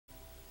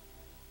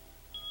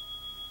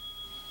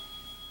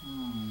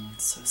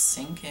So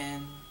sink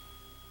in,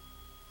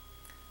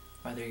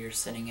 whether you're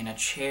sitting in a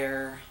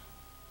chair,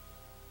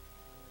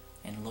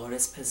 in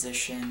lotus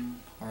position,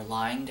 or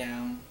lying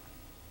down.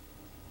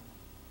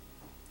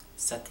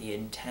 Set the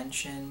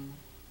intention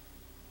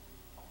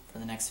for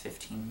the next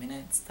 15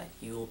 minutes that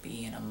you will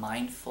be in a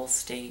mindful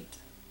state.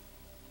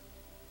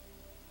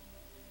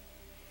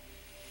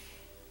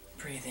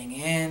 Breathing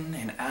in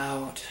and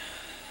out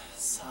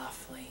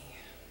softly.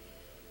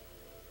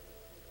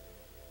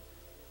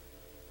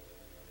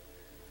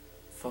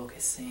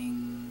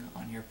 Focusing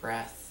on your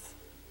breath.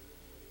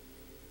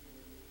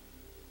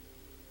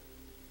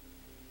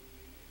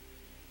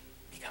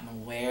 Become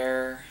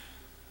aware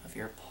of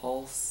your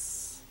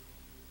pulse.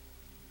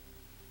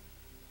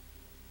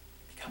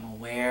 Become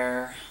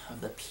aware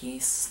of the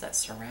peace that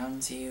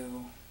surrounds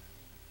you.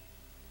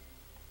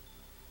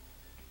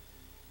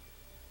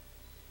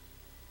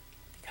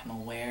 Become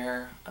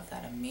aware of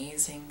that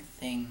amazing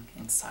thing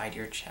inside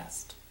your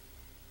chest.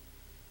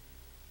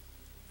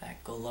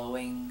 That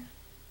glowing,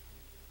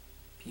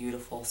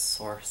 beautiful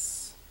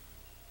source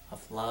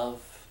of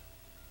love,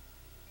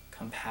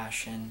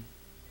 compassion,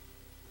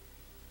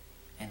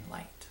 and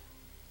light.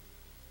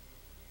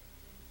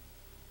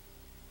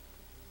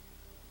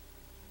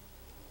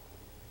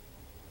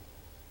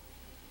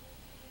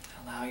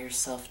 Allow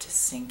yourself to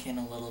sink in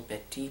a little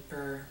bit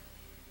deeper.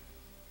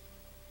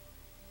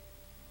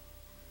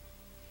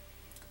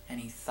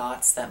 Any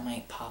thoughts that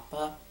might pop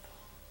up,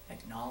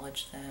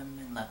 acknowledge them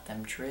and let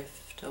them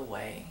drift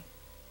away.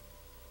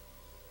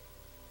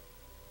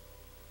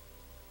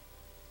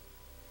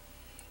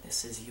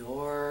 This is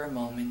your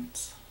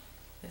moment.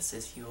 This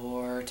is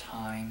your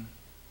time.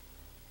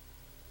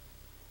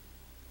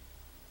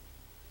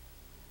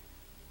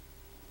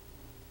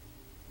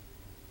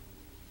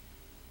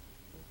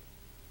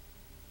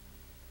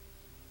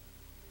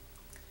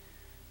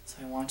 So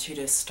I want you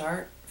to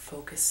start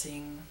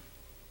focusing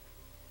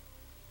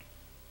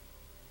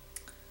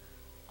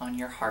on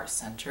your heart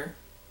center.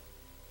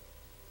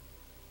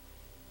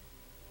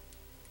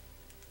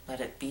 Let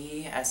it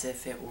be as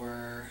if it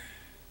were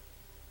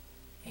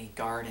a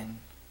garden,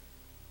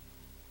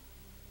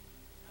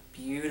 a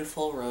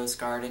beautiful rose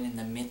garden in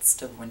the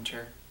midst of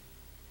winter,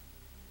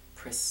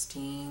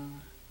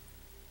 pristine,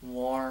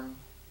 warm,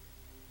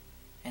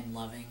 and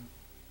loving.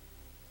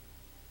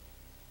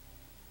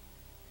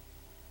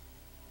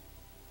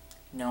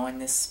 Know in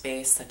this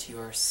space that you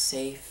are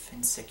safe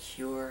and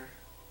secure.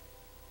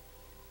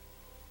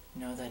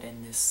 Know that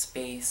in this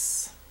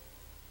space,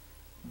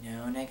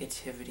 no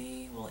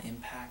negativity will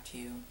impact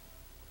you.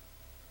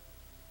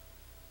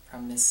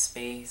 From this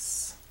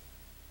space,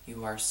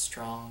 you are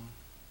strong,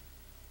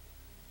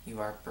 you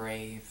are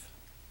brave,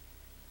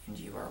 and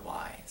you are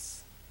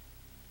wise.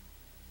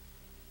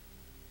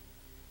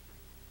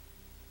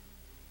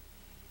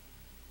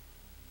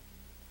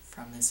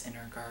 From this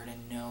inner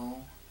garden,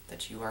 know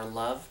that you are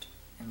loved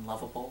and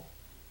lovable.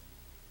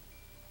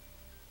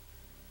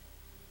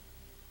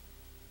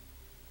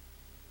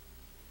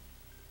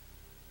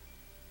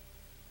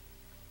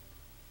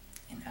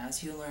 And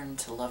as you learn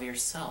to love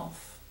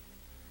yourself,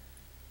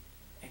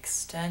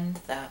 extend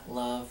that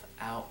love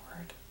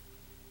outward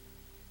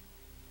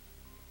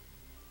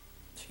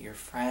to your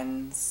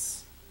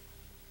friends,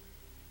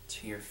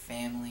 to your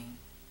family.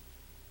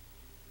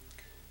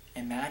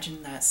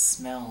 Imagine that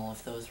smell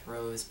of those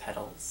rose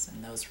petals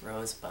and those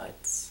rose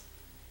buds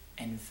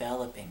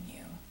enveloping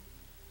you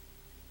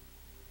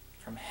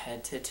from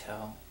head to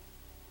toe,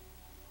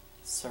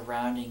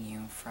 surrounding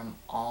you from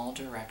all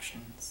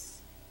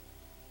directions,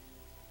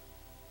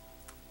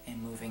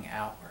 and moving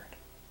outward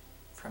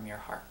from your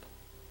heart.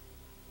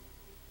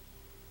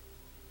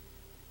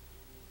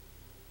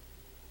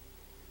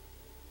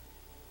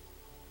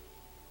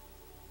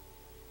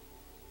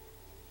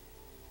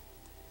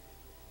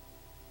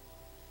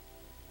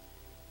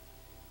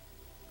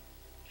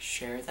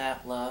 Share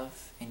that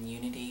love and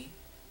unity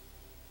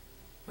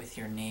with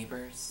your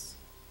neighbors.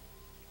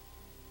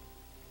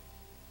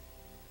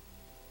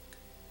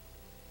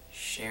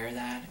 Share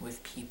that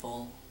with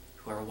people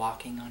who are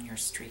walking on your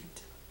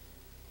street.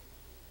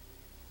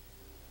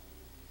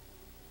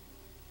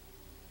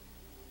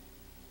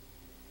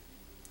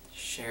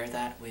 Share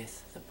that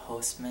with the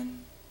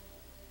postman.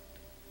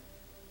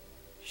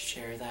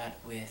 Share that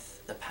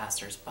with the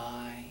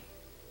passers-by,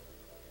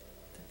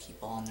 the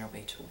people on their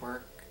way to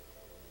work,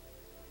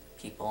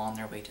 the people on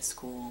their way to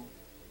school.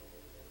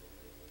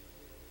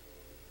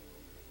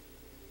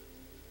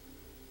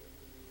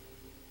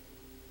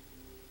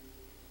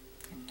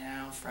 And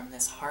now from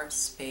this heart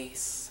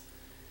space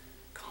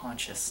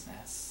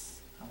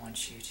consciousness, I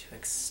want you to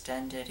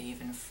extend it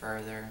even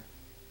further.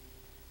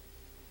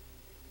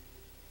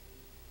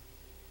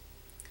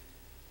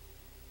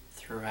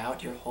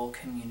 Throughout your whole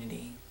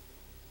community,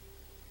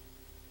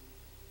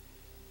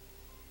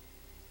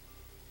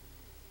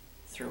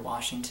 through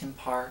Washington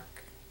Park,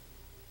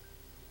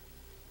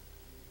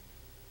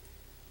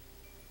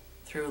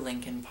 through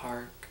Lincoln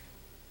Park,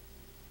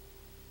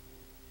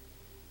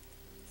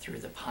 through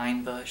the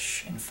Pine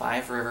Bush and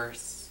Five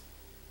Rivers,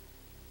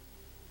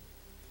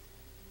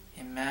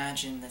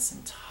 Imagine this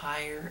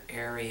entire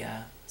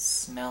area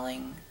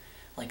smelling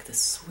like the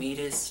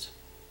sweetest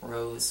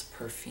rose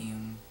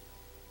perfume.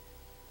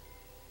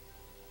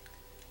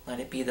 Let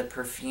it be the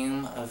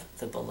perfume of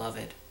the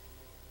beloved.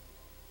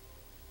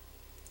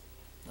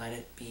 Let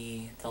it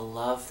be the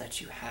love that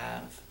you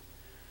have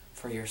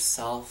for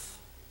yourself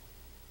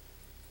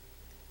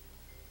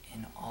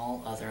and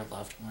all other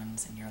loved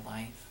ones in your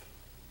life.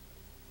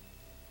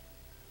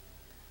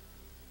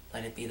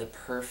 Let it be the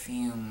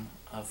perfume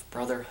of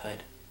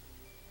brotherhood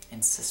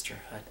and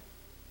sisterhood.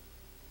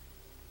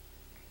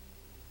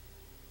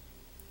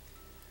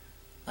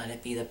 Let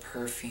it be the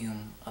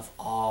perfume of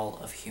all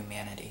of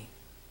humanity.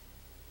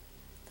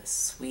 The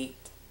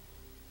sweet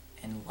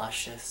and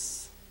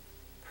luscious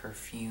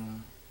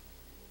perfume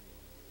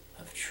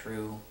of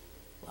true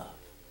love.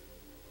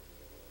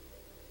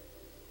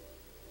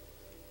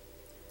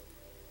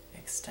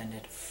 Extend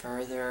it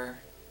further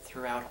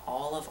throughout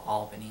all of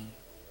Albany,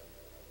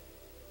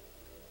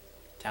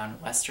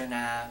 down Western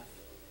Ave,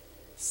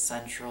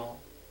 Central,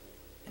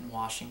 and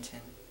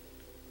Washington.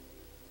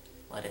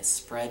 Let it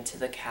spread to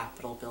the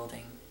Capitol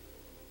building,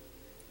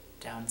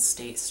 down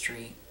State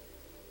Street,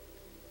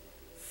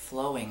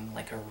 flowing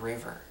like a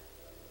river,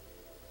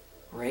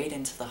 right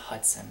into the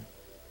Hudson.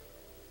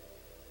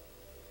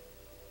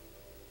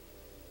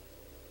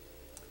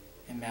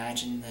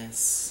 Imagine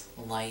this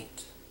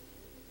light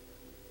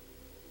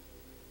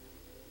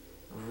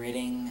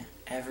ridding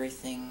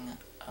everything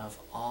of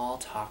all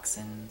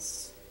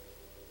toxins,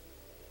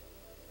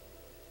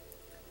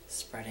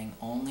 spreading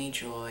only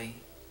joy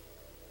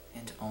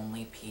and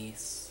only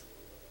peace.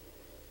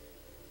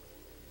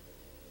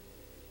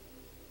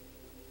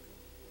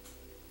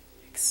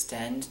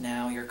 Extend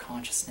now your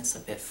consciousness a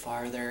bit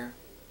farther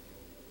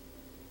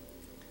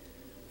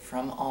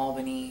from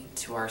Albany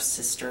to our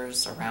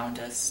sisters around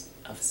us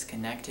of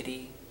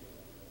Schenectady,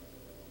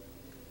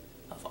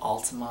 of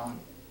Altamont,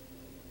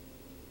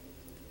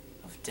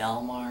 of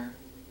Delmar,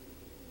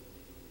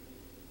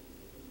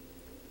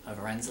 of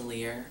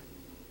Rensselaer,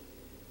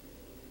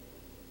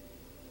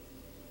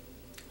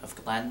 of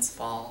Glens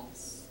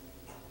Falls,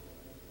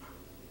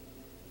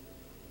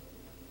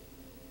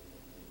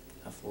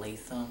 of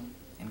Latham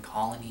and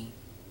Colony.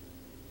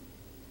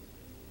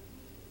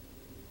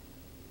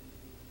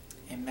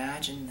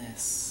 Imagine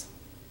this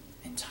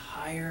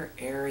entire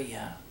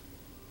area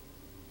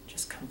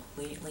just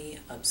completely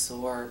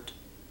absorbed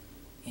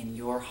in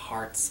your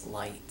heart's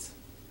light,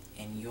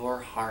 in your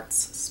heart's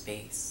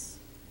space,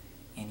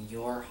 in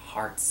your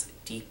heart's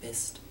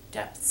deepest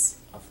depths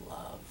of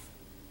love.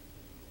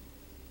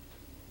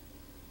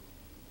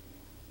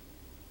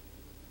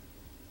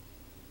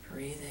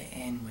 Breathe it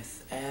in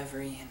with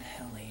every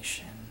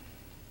inhalation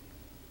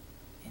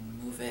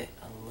and move it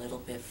a little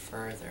bit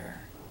further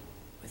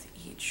with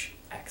each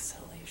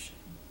exhalation.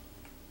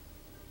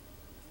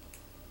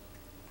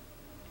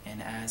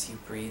 And as you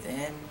breathe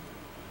in,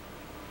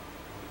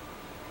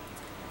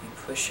 you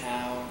push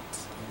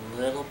out a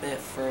little bit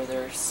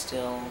further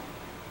still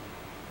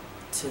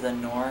to the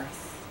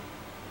north,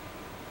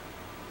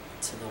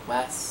 to the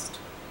west,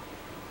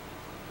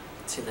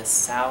 to the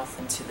south,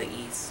 and to the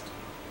east.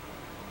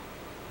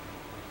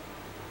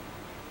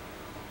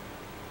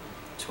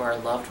 To our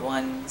loved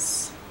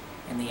ones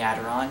in the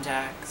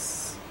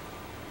Adirondacks,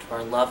 to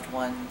our loved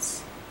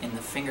ones in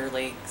the Finger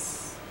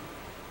Lakes,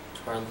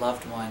 to our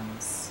loved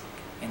ones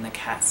in the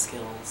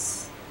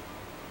Catskills,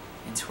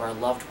 and to our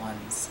loved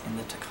ones in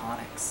the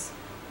Taconics.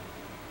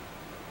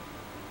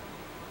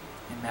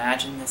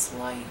 Imagine this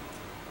light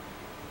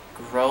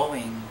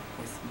growing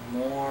with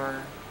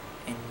more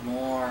and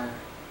more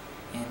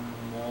and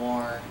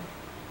more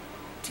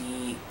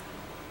deep,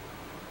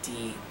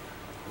 deep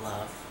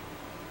love.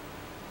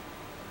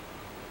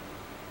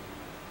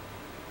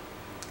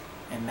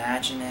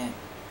 Imagine it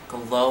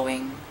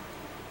glowing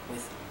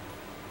with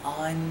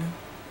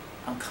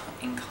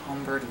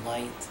unencumbered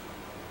light,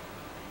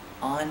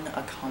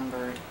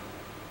 unencumbered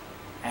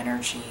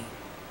energy,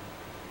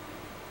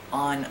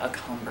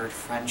 unencumbered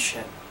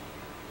friendship.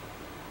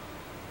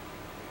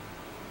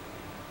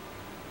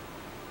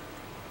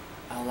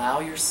 Allow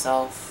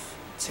yourself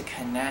to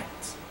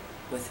connect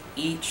with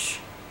each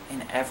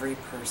and every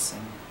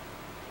person,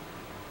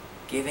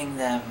 giving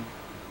them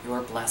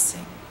your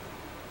blessing,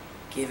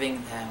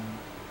 giving them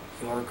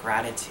your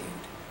gratitude,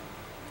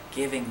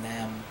 giving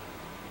them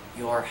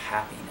your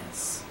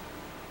happiness.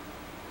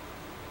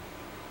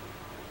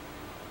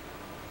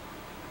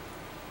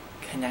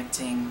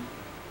 Connecting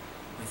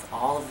with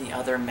all of the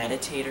other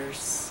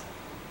meditators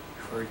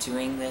who are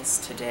doing this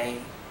today,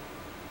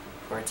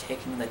 who are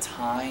taking the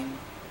time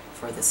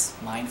for this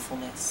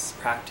mindfulness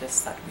practice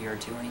that we are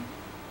doing.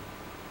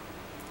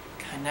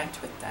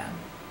 Connect with them,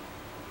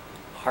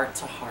 heart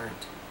to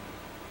heart,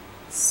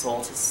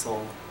 soul to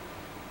soul,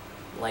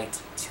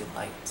 light to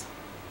light.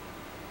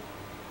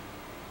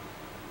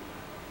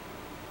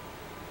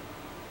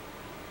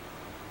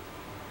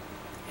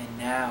 And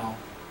now,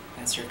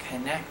 as you're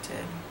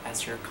connected,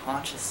 as your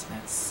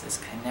consciousness is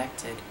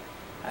connected,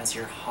 as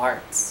your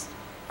hearts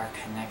are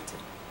connected,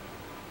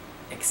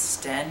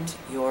 extend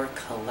your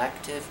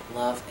collective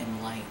love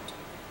and light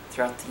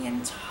throughout the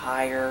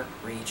entire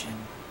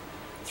region,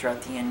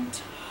 throughout the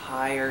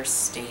entire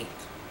state,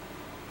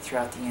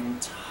 throughout the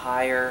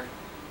entire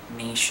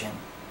nation,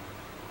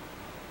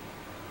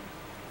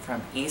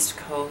 from East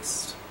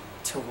Coast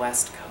to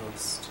West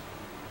Coast,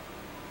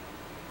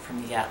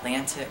 from the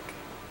Atlantic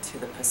to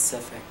the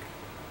Pacific,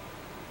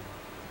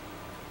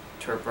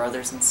 to our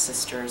brothers and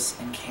sisters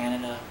in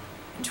Canada,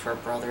 and to our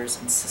brothers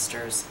and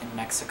sisters in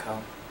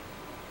Mexico.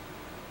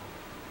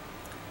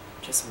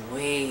 Just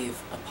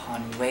wave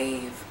upon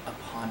wave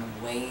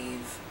upon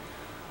wave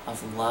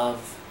of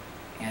love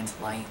and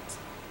light.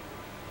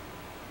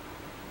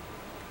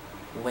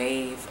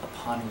 Wave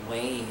upon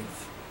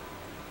wave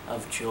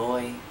of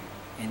joy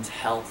and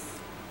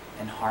health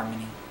and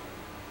harmony.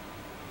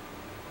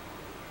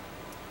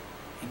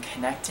 And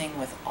connecting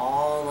with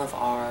all of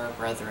our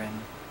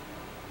brethren,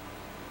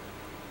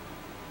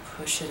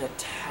 push it a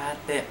tad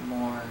bit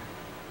more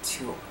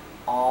to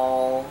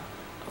all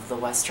of the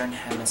Western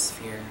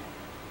Hemisphere,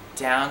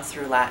 down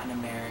through Latin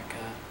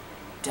America,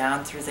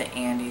 down through the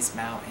Andes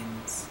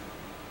Mountains,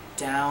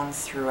 down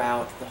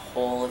throughout the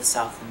whole of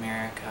South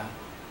America,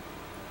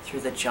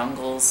 through the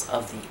jungles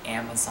of the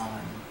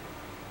Amazon,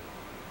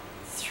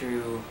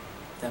 through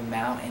the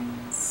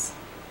mountains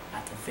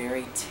at the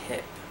very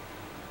tip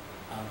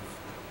of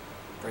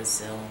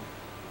Brazil,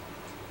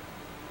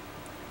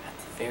 at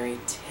the very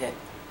tip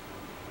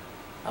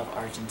of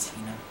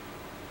Argentina,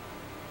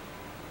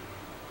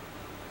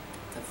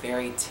 the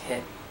very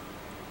tip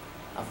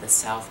of the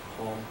South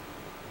Pole.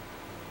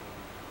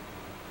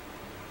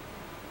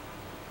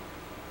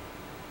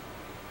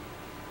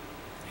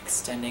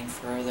 Extending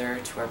further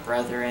to our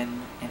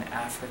brethren in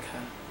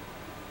Africa,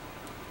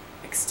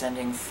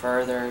 extending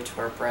further to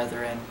our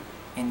brethren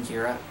in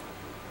Europe,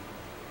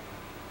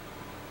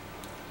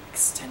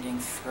 extending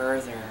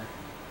further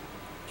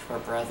to our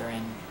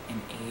brethren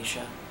in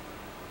Asia,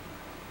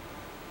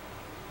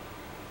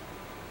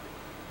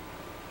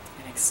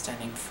 and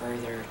extending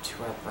further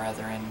to our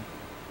brethren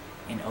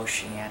in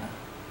Oceania.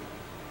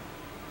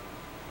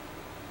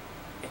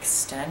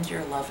 Extend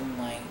your love and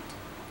light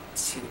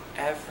to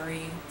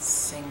every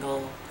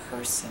single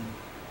person,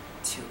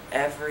 to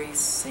every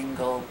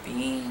single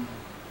being,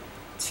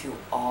 to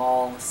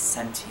all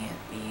sentient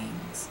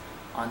beings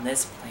on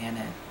this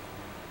planet,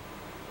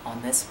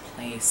 on this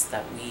place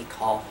that we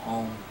call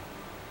home,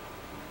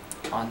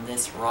 on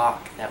this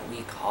rock that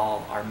we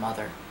call our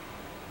mother.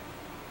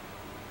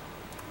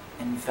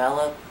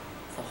 Envelop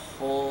the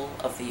whole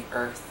of the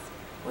earth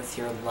with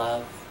your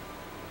love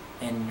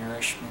and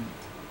nourishment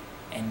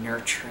and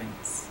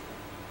nurturance.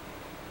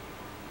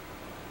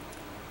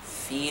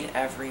 Feed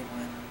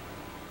everyone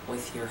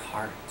with your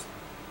heart.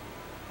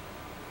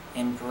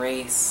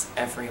 Embrace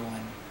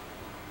everyone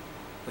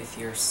with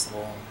your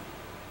soul.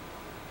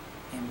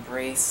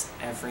 Embrace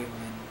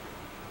everyone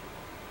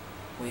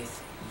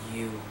with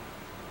you,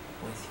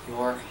 with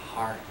your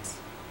heart,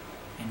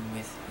 and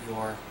with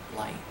your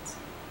light.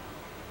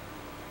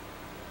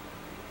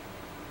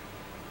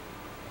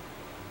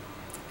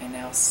 And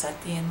now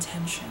set the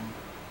intention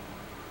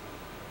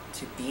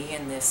to be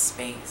in this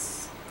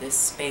space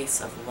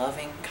of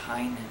loving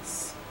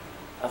kindness,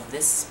 of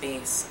this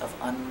space of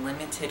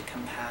unlimited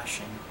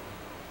compassion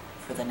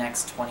for the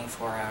next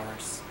 24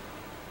 hours.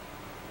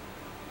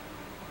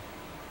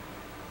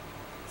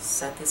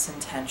 Set this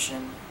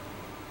intention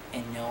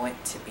and know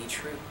it to be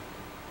true.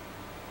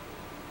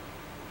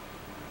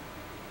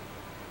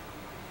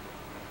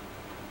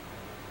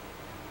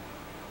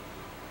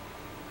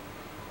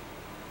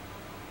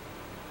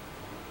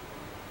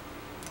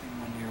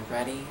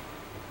 Ready?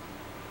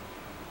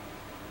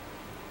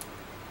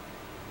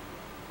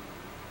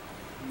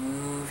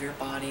 Move your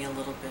body a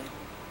little bit.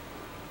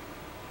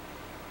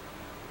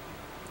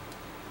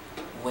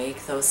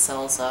 Wake those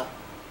cells up.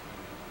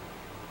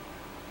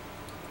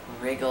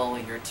 Wriggle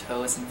your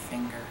toes and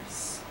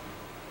fingers.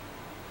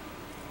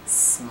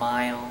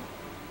 Smile.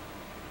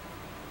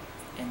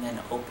 And then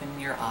open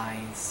your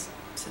eyes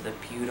to the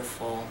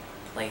beautiful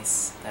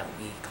place that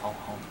we call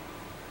home.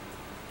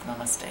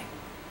 Namaste.